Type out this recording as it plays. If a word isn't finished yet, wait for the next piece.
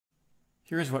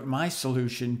Here's what my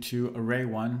solution to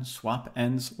Array-1 swap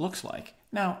ends looks like.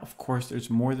 Now, of course, there's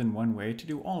more than one way to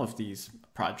do all of these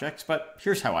projects, but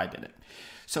here's how I did it.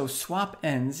 So swap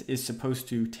ends is supposed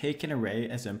to take an array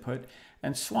as input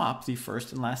and swap the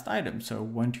first and last item. So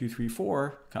 1, 2, 3,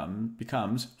 4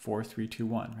 becomes 4, 3, 2,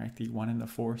 1, right? The 1 and the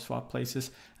 4 swap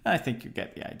places. I think you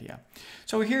get the idea.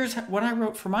 So here's what I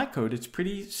wrote for my code. It's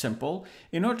pretty simple.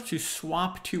 In order to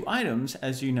swap two items,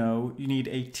 as you know, you need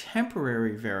a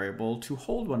temporary variable to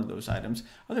hold one of those items.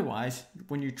 Otherwise,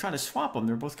 when you try to swap them,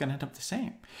 they're both going to end up the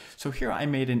same. So here I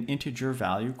made an integer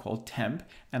value called temp,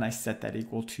 and I set that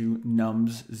equal to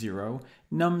nums0.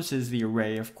 Nums is the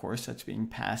array, of course, that's being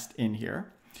passed in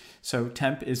here. So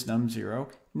temp is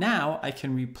num0. Now I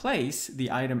can replace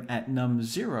the item at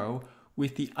num0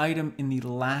 with the item in the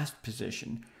last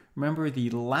position. Remember, the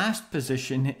last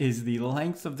position is the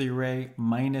length of the array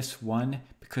minus 1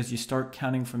 because you start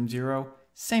counting from 0.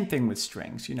 Same thing with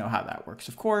strings. You know how that works,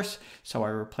 of course. So I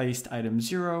replaced item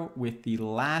 0 with the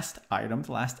last item,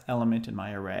 the last element in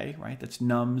my array, right? That's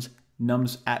nums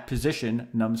at position,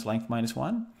 nums length minus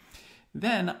 1.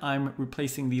 Then I'm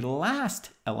replacing the last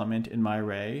element in my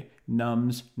array,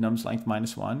 nums length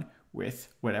minus 1,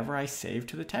 with whatever I saved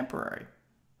to the temporary.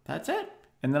 That's it.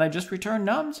 And then I just return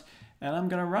nums, and I'm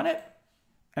going to run it.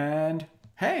 And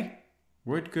hey,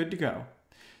 we're good to go.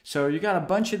 So you got a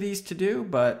bunch of these to do,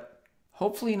 but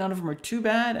hopefully none of them are too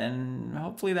bad, and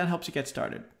hopefully that helps you get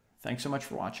started. Thanks so much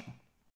for watching.